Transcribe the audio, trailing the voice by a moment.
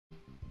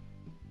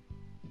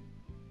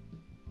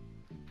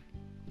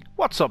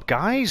What's up,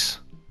 guys?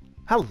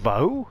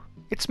 Hello,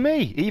 it's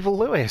me, Evil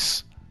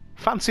Lewis.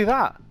 Fancy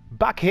that,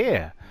 back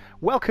here.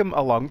 Welcome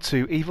along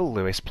to Evil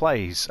Lewis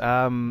Plays.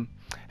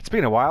 It's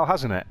been a while,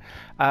 hasn't it?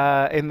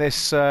 In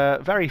this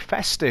very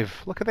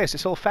festive, look at this,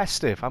 it's all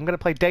festive. I'm going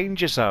to play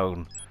Danger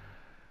Zone.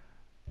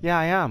 Yeah,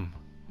 I am.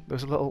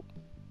 There's a little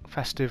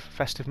festive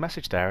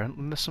message there,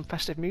 and there's some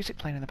festive music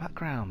playing in the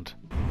background.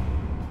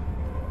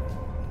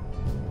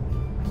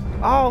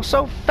 Oh,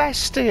 so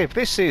festive!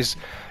 This is...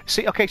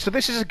 See, okay, so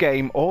this is a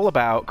game all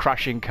about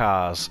crashing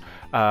cars.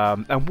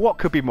 And what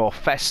could be more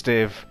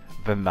festive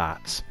than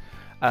that?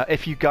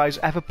 If you guys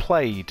ever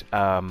played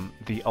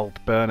the old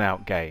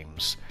Burnout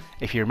games,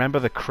 if you remember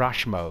the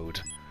crash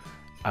mode,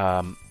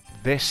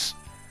 this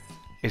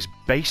is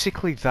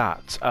basically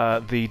that.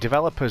 The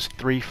developers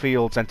Three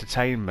Fields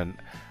Entertainment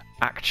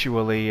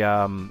actually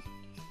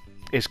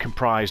is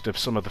comprised of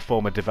some of the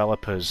former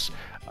developers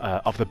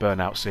of the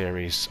Burnout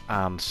series,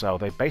 and so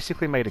they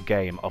basically made a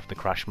game of the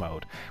crash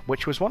mode,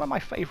 which was one of my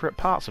favourite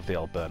parts of the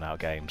old Burnout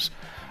games.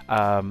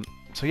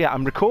 So yeah,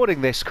 I'm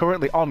recording this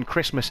currently on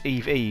Christmas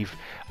Eve.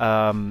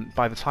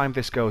 By the time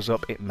this goes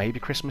up, it may be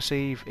Christmas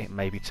Eve, it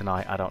may be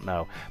tonight, I don't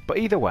know. But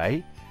either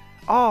way,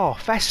 oh,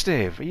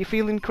 festive! Are you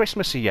feeling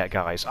Christmassy yet,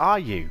 guys? Are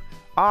you?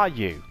 Are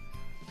you?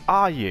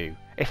 Are you?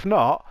 If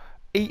not,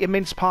 eat a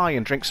mince pie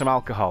and drink some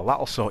alcohol,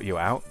 that'll sort you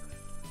out.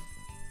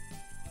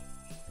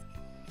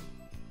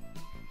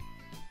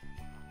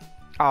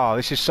 Oh,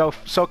 this is so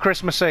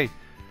Christmassy.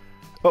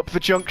 Up the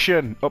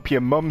junction, up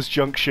your mum's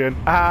junction.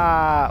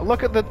 Ah,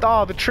 look at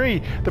the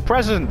tree, the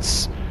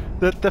presents,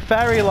 the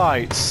fairy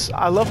lights.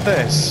 I love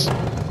this.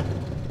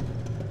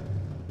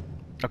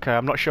 Okay,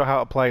 I'm not sure how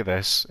to play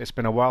this. It's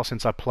been a while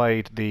since I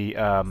played the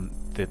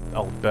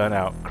old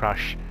Burnout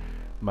crash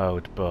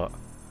mode, but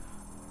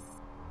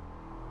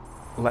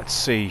let's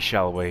see,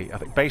 shall we? I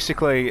think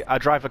basically I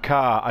drive a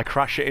car, I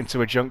crash it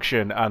into a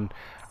junction and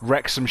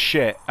wreck some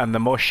shit, and the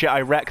more shit I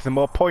wreck, the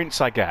more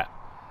points I get.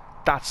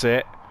 That's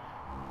it.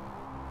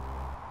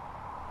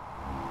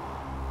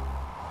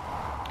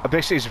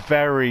 This is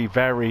very,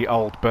 very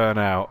old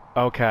Burnout.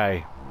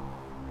 Okay.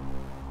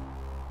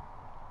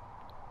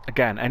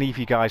 Again, any of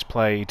you guys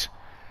played...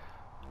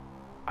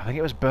 I think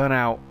it was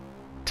Burnout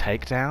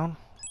Takedown?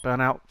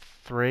 Burnout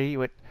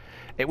 3?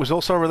 It was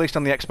also released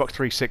on the Xbox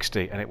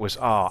 360, and it was...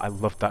 Ah, I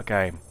loved that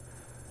game.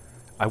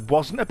 I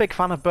wasn't a big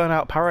fan of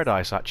Burnout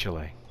Paradise,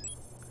 actually.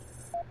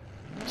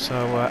 So,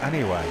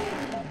 anyway.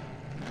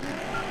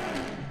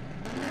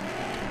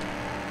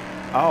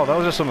 Oh,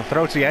 those are some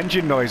throaty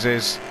engine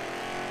noises.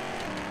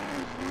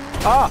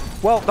 Ah,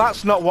 well,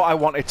 that's not what I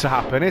wanted to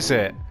happen, is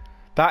it?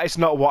 That is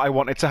not what I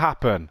wanted to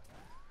happen.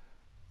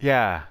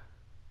 Yeah.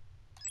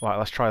 Right,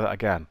 let's try that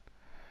again.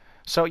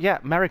 So, yeah,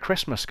 Merry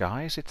Christmas,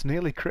 guys. It's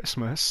nearly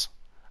Christmas.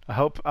 I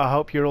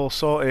hope you're all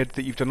sorted,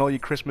 that you've done all your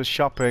Christmas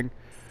shopping,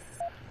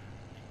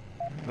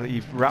 that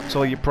you've wrapped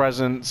all your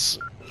presents,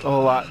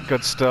 all that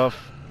good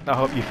stuff. I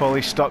hope you're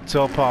fully stocked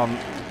up on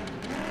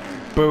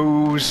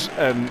booze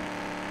and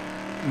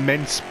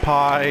mince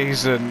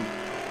pies and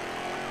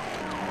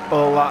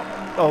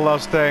all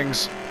those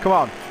things. Come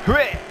on.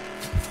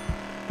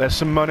 There's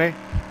some money.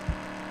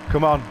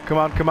 Come on, come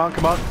on, come on,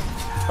 come on.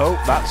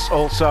 Oh, that's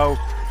also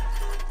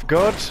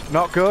good.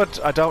 Not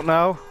good. I don't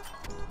know.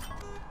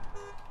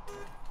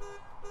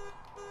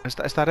 Is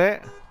that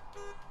it?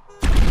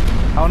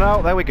 Oh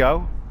no, there we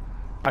go.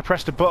 I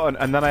pressed a button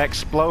and then I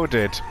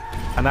exploded.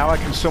 And now I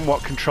can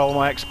somewhat control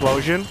my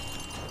explosion.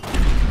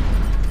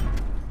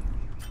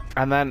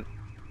 And then,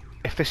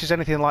 if this is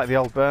anything like the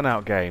old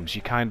Burnout games,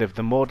 you kind of,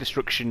 the more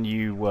destruction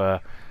you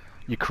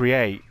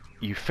create,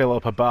 you fill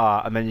up a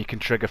bar, and then you can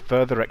trigger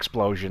further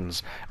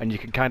explosions, and you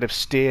can kind of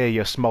steer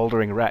your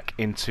smouldering wreck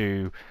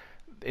into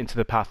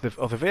the path of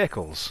other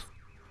vehicles.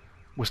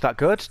 Was that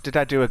good? Did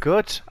I do a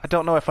good? I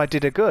don't know if I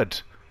did a good.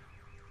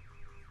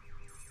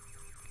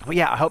 But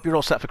yeah, I hope you're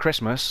all set for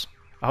Christmas.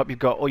 I hope you've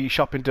got all your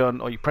shopping done,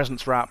 all your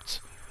presents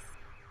wrapped.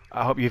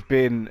 I hope you've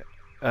been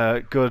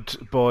good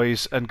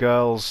boys and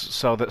girls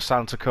so that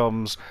Santa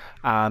comes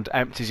and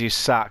empties his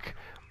sack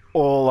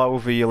all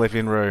over your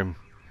living room.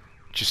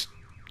 Just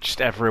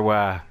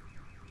everywhere.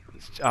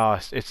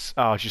 It's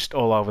just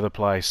all over the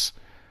place.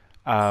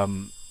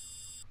 Yeah,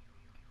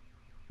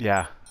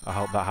 I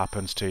hope that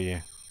happens to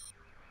you.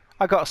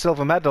 I got a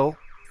silver medal.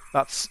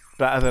 That's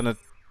better than a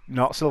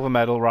not silver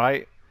medal,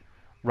 right?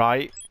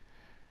 Right.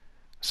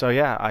 So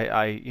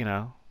yeah, you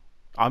know,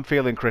 I'm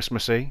feeling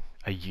Christmassy.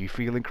 Are you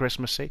feeling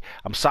Christmassy?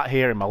 I'm sat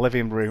here in my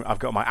living room. I've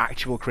got my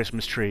actual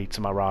Christmas tree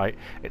to my right.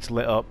 It's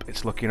lit up.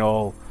 It's looking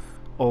all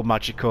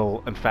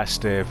magical and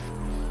festive.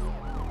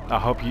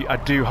 I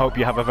do hope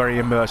you have a very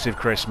immersive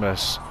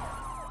Christmas.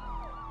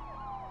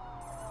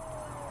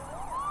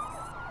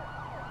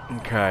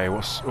 Okay,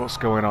 what's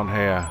going on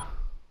here?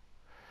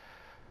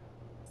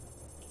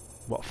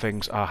 What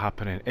things are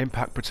happening?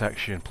 Impact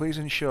protection. Please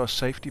ensure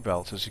safety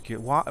belts are secure.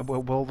 What?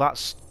 Well,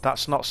 that's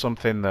not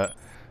something that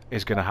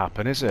is going to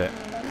happen, is it?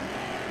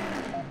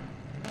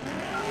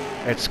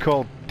 It's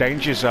called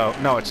Danger Zone.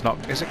 No, it's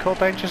not. Is it called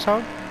Danger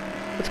Zone?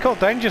 It's called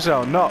Danger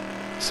Zone, not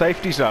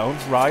Safety Zone,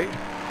 right?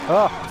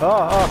 Oh, oh,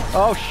 oh,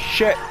 oh,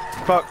 shit.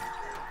 Fuck.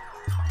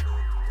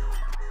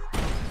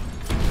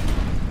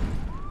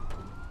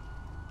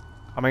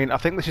 I mean, I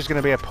think this is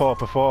going to be a poor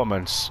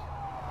performance.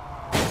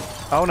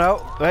 Oh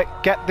no,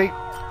 get the...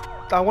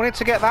 I wanted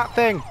to get that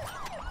thing.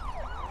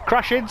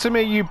 Crash into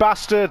me, you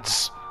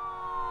bastards.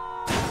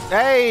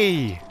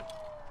 Hey!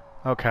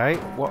 Okay,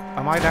 what...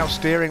 Am I now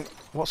steering...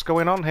 What's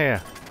going on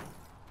here?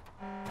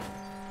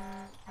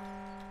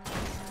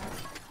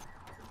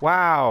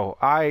 Wow,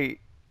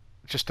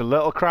 just a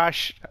little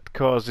crash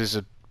causes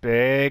a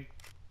big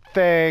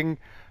thing.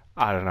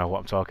 I don't know what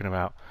I'm talking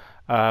about.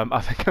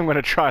 I think I'm going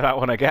to try that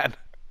one again.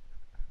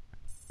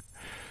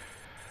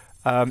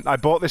 I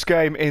bought this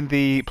game in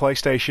the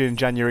PlayStation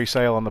January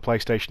sale on the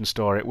PlayStation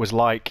Store. It was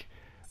like,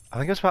 I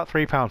think it was about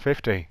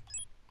 £3.50.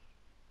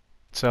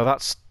 So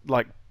that's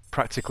like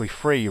practically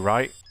free,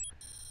 right?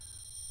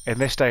 In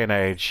this day and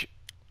age,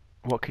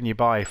 what can you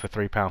buy for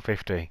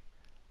 £3.50?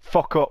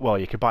 Fuck up. Well,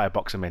 you could buy a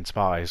box of mince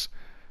pies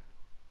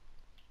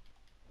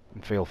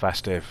and feel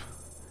festive.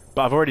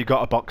 But I've already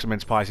got a box of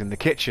mince pies in the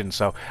kitchen,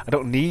 so I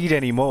don't need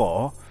any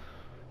more,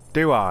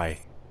 do I?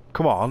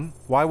 Come on,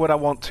 why would I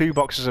want 2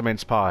 boxes of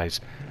mince pies?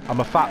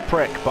 I'm a fat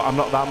prick, but I'm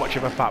not that much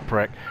of a fat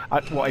prick.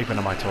 What even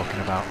am I talking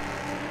about?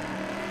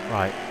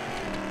 Right.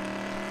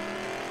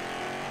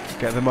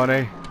 Get the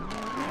money.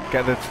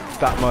 Get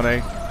that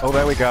money. Oh,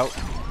 there we go.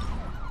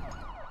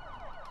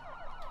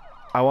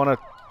 I want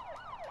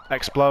to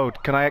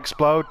explode. Can I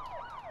explode?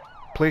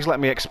 Please let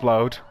me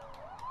explode.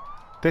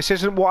 This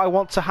isn't what I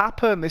want to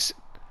happen. This...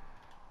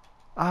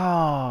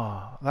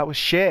 Oh, that was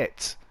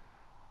shit.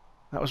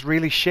 That was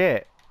really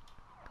shit.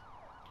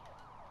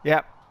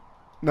 Yep.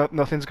 No,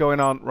 nothing's going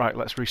on. Right,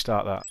 let's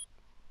restart that.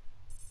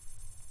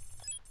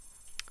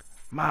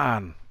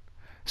 Man.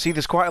 See,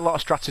 there's quite a lot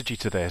of strategy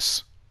to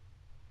this.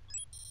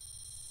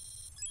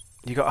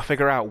 You got to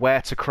figure out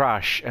where to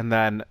crash, and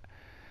then...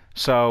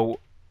 So,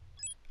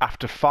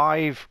 after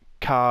 5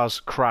 cars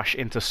crash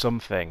into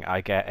something,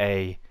 I get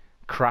a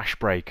crash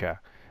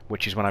breaker,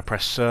 which is when I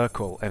press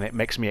circle, and it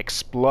makes me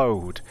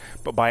explode.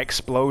 But by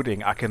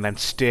exploding, I can then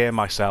steer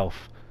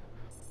myself.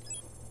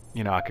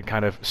 You know, I can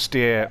kind of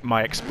steer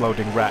my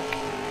exploding wreck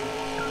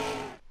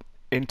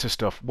into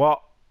stuff.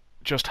 What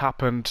just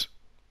happened?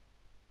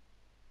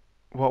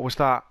 What was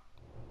that?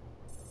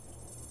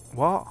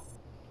 What?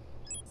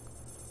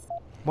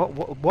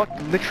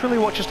 What? Literally,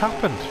 what just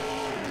happened?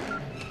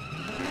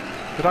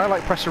 Did I,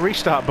 like, press a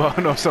restart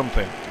button or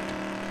something?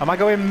 Am I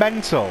going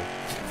mental?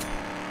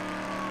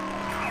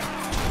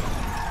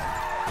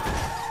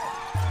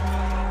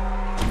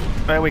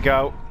 There we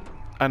go.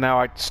 And now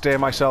I steer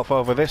myself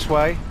over this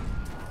way.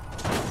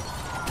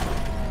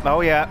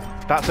 Oh yeah,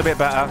 that's a bit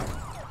better.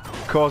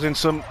 Causing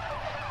some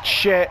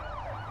shit.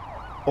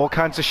 All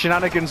kinds of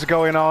shenanigans are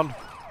going on.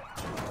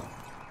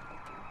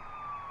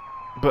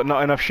 But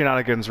not enough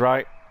shenanigans,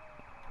 right?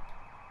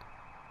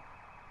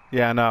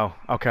 Yeah, no.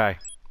 Okay.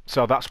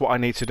 So that's what I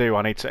need to do.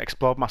 I need to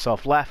explode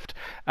myself left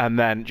and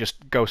then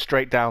just go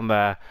straight down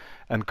there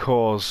and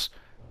cause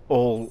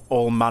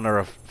all manner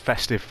of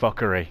festive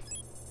fuckery.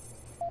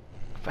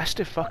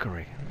 Festive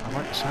fuckery? I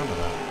like the sound of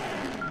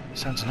that. It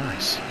sounds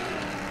nice.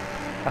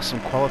 That's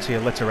some quality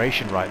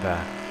alliteration right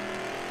there.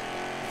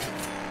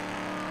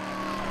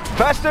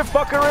 Festive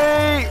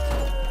fuckery!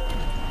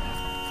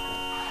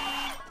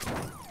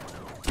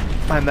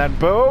 And then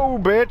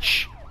boom,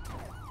 bitch!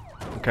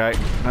 Okay,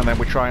 and then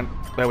we try and...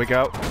 There we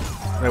go.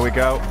 There we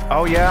go.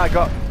 Oh yeah, I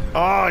got...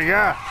 Oh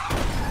yeah!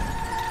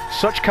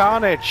 Such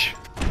carnage!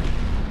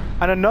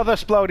 And another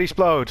splody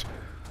splode.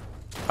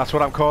 That's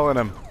what I'm calling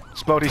them.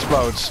 Splody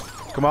splodes.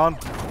 Come on.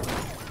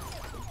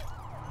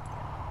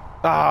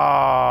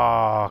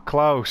 Ah,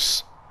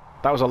 close.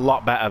 That was a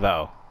lot better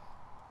though.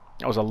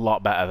 That was a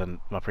lot better than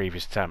my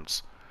previous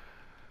attempts.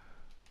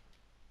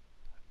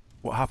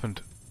 What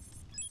happened?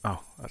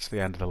 Oh, that's the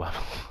end of the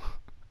level.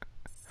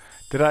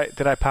 Did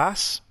I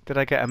pass? Did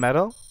I get a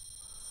medal?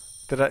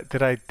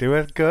 Did I do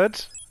it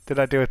good? Did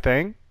I do a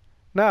thing?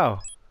 No.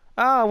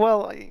 Ah,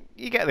 well,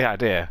 you get the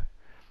idea.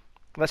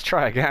 Let's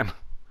try again.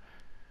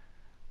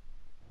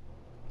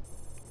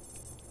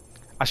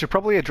 I should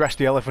probably address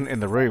the elephant in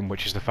the room,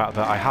 which is the fact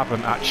that I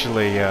haven't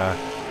actually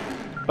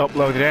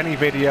uploaded any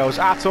videos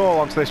at all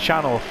onto this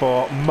channel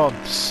for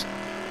months.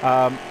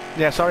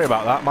 Yeah, sorry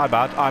about that, my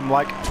bad. I'm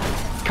like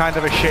kind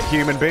of a shit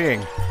human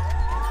being.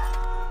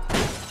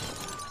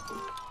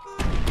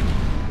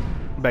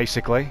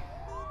 Basically.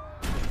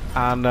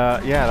 And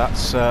yeah,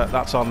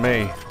 that's on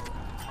me.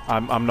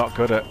 I'm not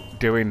good at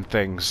doing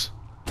things.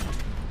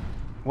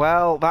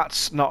 Well,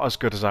 that's not as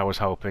good as I was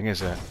hoping,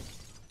 is it?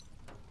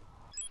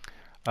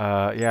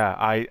 Yeah,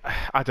 I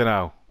don't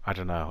know. I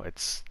don't know.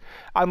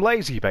 I'm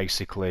lazy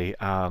basically,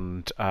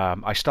 and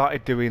I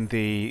started doing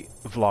the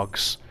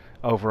vlogs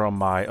over on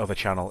my other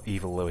channel,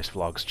 Evil Lewis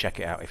Vlogs. Check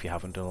it out if you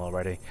haven't done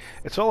already.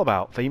 It's all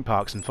about theme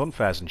parks and fun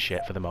fairs and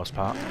shit for the most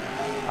part.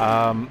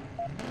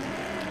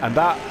 And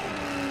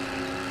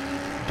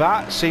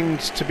that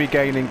seems to be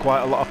gaining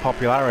quite a lot of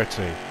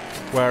popularity.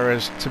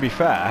 Whereas, to be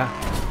fair,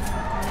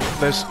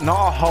 there's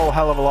not a whole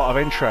hell of a lot of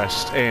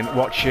interest in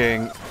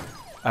watching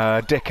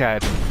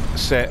dickhead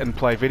sit and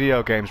play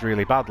video games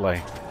really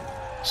badly.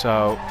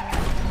 So...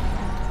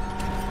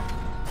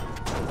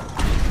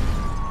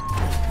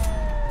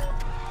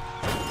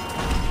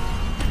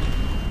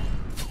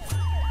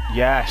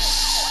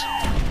 Yes!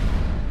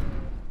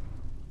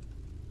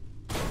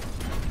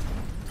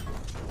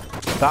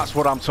 That's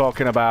what I'm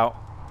talking about.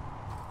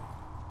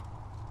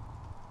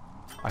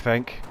 I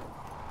think.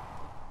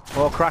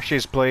 More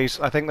crashes, please.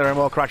 I think there are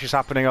more crashes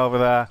happening over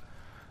there.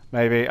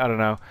 Maybe, I don't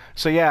know.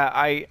 So yeah,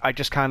 I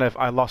just kind of,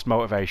 I lost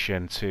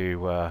motivation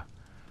to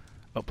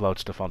upload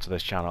stuff onto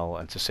this channel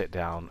and to sit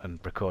down and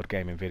record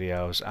gaming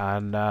videos,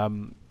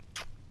 and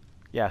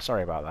yeah,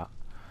 sorry about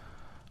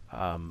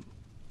that.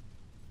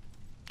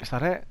 Is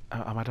that it?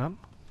 Am I done?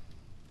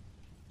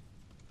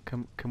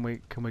 Can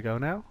we go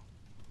now?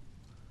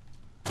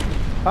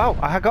 Oh,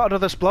 I got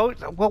another explode.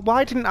 Well,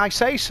 why didn't I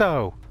say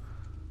so?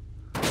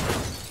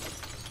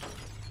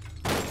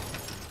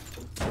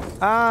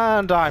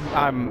 And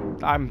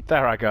I'm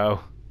there I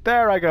go.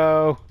 There I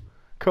go.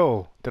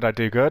 Cool. Did I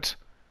do good?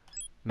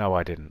 No,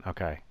 I didn't.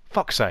 Okay.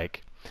 Fuck's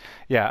sake.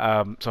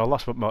 Yeah, so I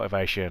lost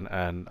motivation,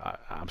 and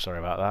I'm sorry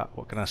about that.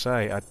 What can I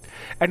say?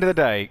 End of the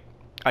day,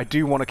 I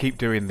do want to keep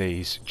doing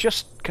these,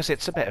 just because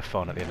it's a bit of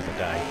fun at the end of the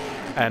day.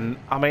 And,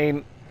 I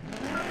mean,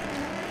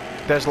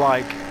 there's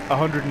like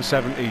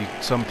 170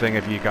 something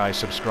of you guys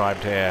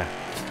subscribed here.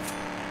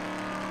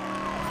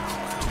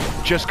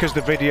 Just because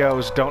the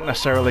videos don't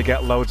necessarily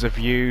get loads of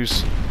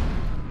views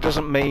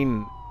doesn't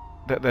mean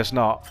that there's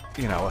not,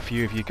 you know, a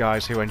few of you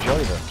guys who enjoy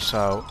them,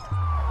 so...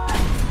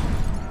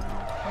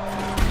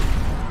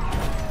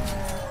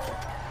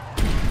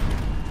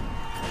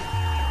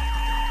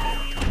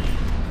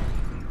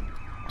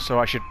 So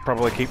I should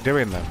probably keep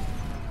doing them.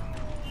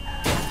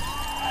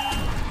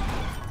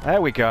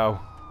 There we go.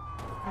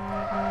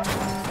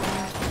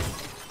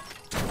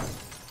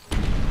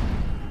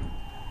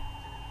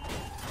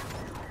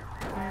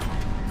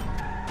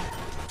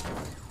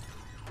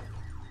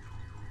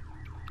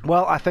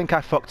 Well, I think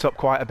I fucked up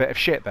quite a bit of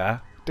shit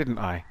there, didn't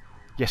I?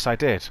 Yes, I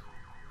did.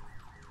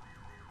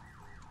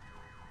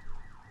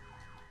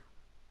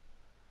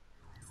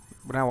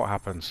 Now what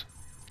happens?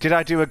 Did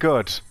I do a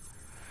good?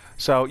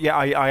 So yeah,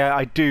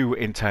 I do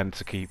intend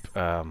to keep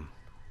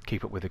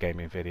keep up with the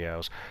gaming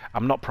videos.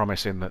 I'm not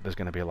promising that there's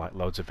going to be like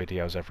loads of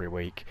videos every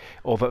week,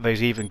 or that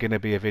there's even going to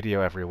be a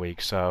video every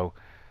week. So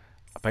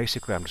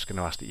basically, I'm just going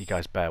to ask that you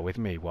guys bear with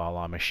me while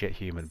I'm a shit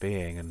human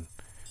being. And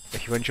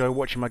if you enjoy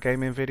watching my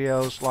gaming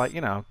videos, like,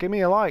 you know, give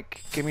me a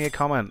like, give me a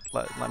comment,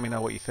 let me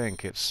know what you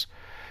think. It's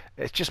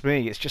just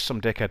me. It's just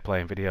some dickhead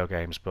playing video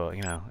games. But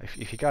you know,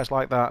 if you guys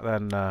like that,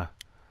 then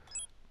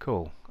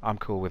cool. I'm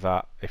cool with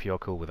that. If you're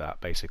cool with that,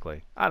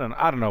 basically. I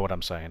don't know what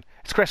I'm saying.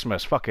 It's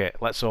Christmas. Fuck it.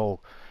 Let's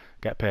all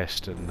get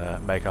pissed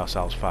and make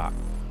ourselves fat.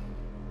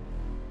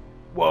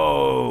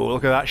 Whoa!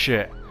 Look at that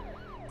shit.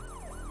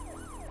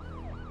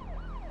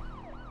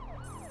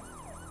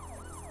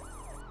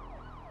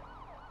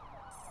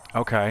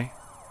 Okay.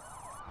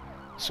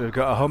 So we've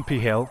got a humpy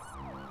hill,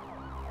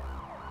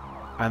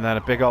 and then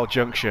a big old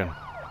junction.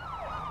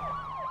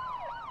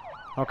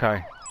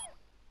 Okay.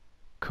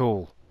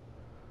 Cool.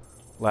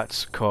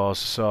 Let's cause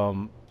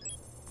some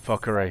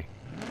fuckery.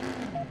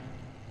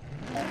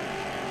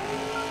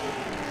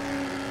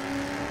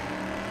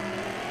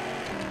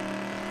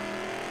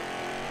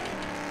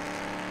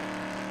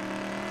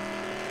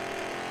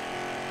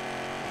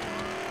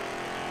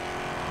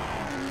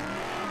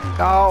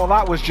 Oh,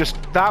 that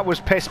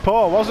was piss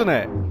poor, wasn't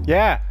it?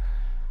 Yeah.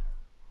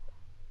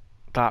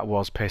 That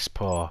was piss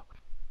poor.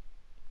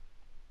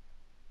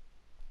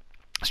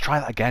 Let's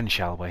try that again,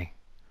 shall we?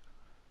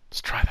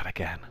 Let's try that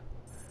again.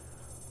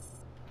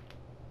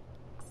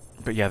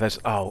 But yeah, there's...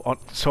 Oh,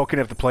 talking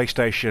of the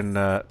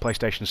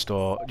PlayStation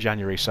Store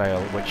January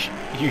sale, which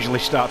usually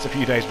starts a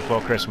few days before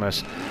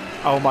Christmas.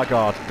 Oh my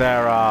god,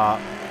 there are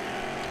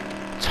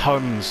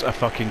tons of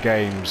fucking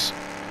games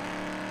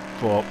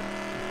for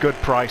good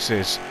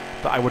prices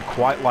that I would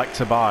quite like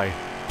to buy.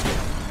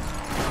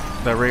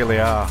 There really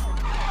are.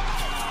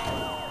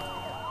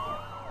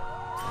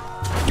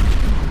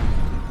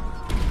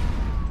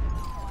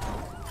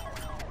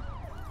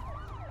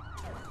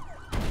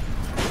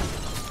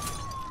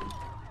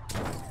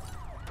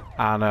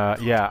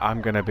 And yeah,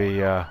 I'm going to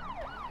be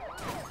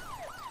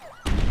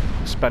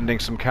spending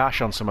some cash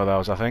on some of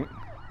those, I think.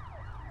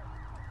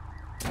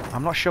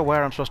 I'm not sure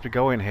where I'm supposed to be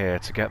going here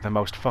to get the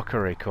most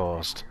fuckery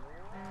caused.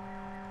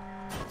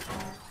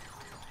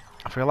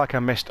 I feel like I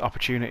missed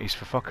opportunities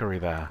for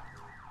fuckery there.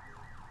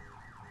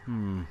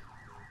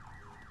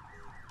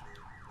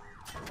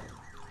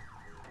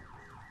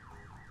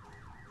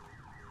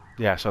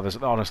 Yeah, so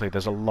honestly,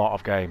 there's a lot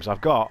of games.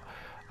 I've got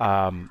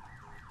a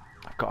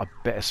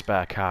bit of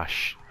spare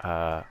cash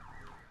that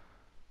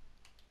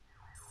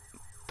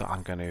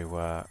I'm going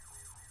to,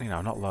 you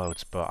know, not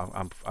loads, but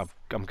I'm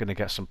going to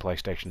get some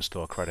PlayStation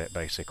Store credit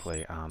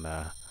basically, and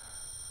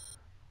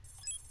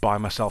buy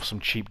myself some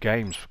cheap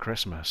games for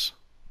Christmas.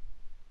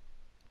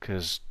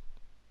 Because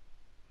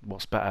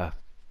what's better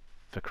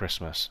for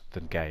Christmas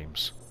than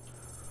games?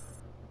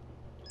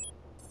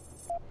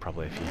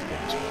 probably a few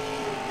things, but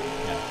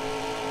yeah.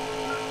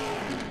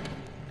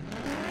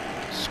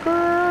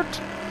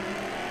 Skirt!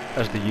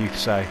 As the youth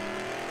say.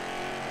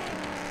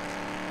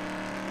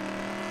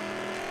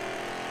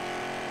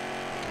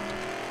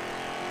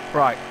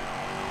 Right.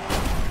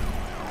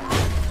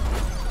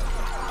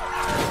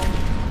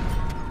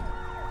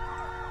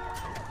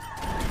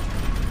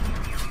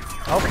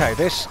 Okay,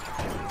 this...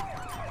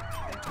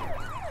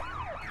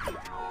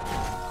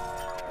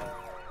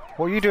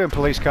 What are you doing,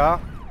 police car?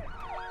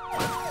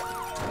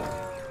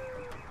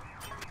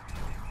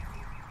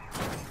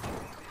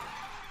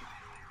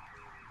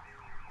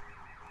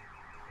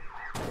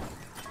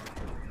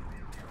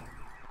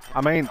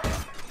 I mean,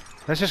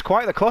 this is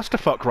quite the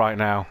clusterfuck right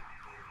now.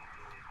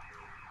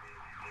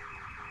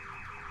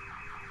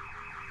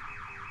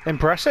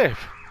 Impressive.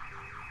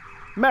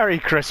 Merry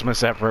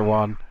Christmas,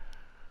 everyone.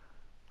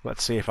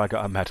 Let's see if I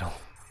got a medal.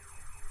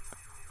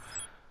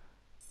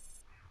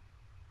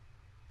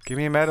 Give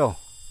me a medal.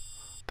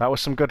 That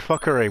was some good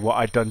fuckery, what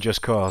I'd done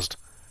just caused.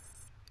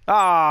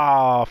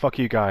 Ah, fuck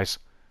you guys.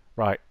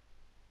 Right.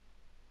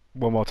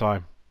 One more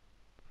time.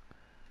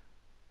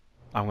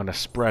 I'm gonna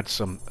spread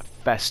some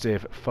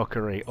festive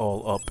fuckery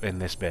all up in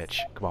this bitch.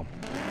 Come on.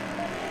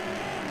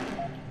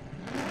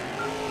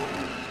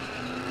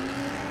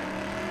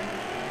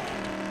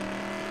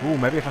 Ooh,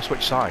 maybe if I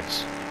switch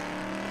sides.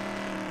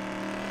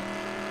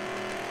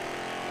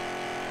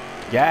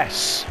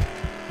 Yes!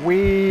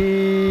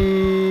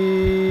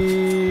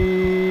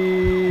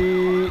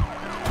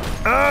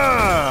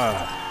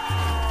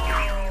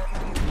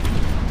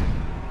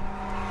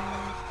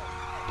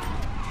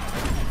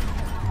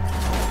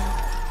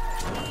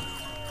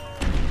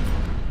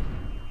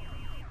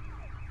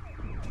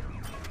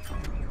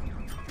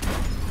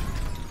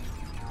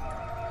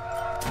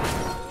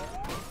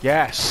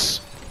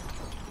 Yes!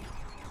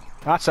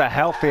 That's a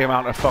healthy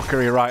amount of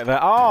fuckery right there.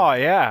 Oh,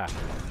 yeah!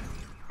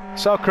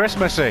 So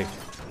Christmassy.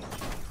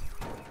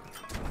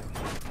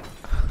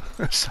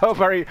 So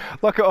very...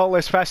 Look at all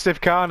this festive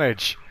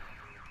carnage.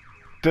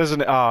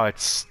 Doesn't it... Oh,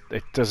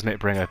 doesn't it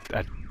bring a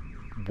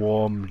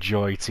warm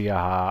joy to your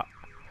heart?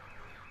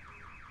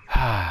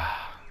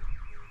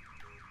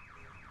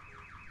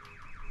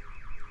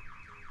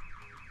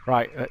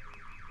 Right.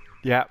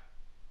 Yeah.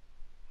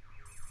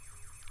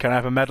 Can I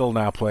have a medal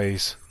now,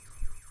 please?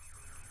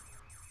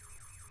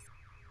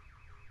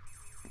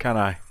 Can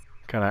I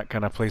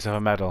please have a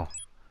medal?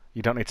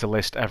 You don't need to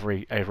list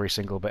every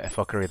single bit of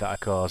fuckery that I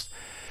caused.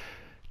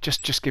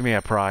 Just give me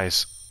a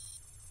prize.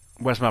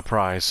 Where's my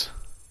prize?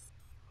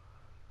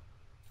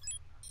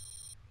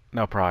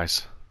 No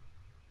prize.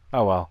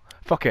 Oh well.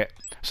 Fuck it.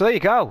 So there you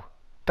go.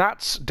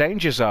 That's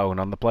Danger Zone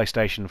on the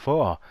PlayStation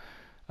 4.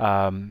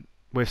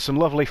 With some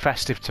lovely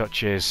festive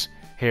touches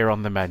here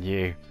on the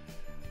menu.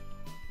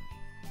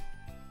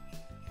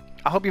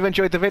 I hope you've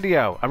enjoyed the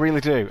video. I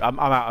really do. I'm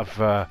out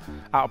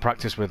of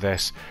practice with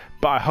this,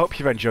 but I hope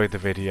you've enjoyed the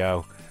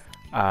video.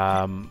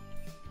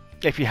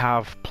 If you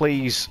have,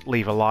 please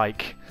leave a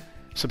like.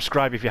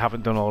 Subscribe if you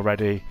haven't done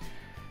already.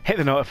 Hit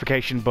the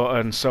notification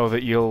button so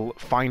that you'll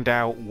find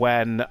out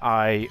when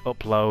I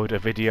upload a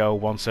video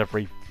once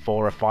every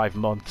 4 or 5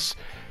 months.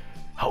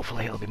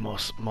 Hopefully it'll be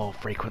more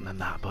frequent than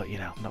that, but you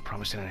know, not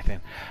promising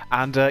anything.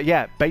 And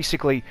yeah,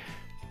 basically,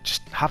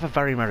 just have a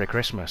very Merry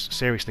Christmas.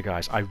 Seriously,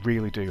 guys, I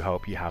really do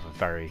hope you have a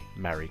very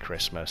Merry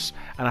Christmas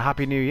and a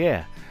Happy New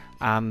Year.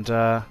 And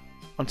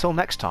until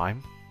next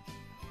time,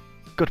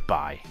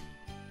 goodbye.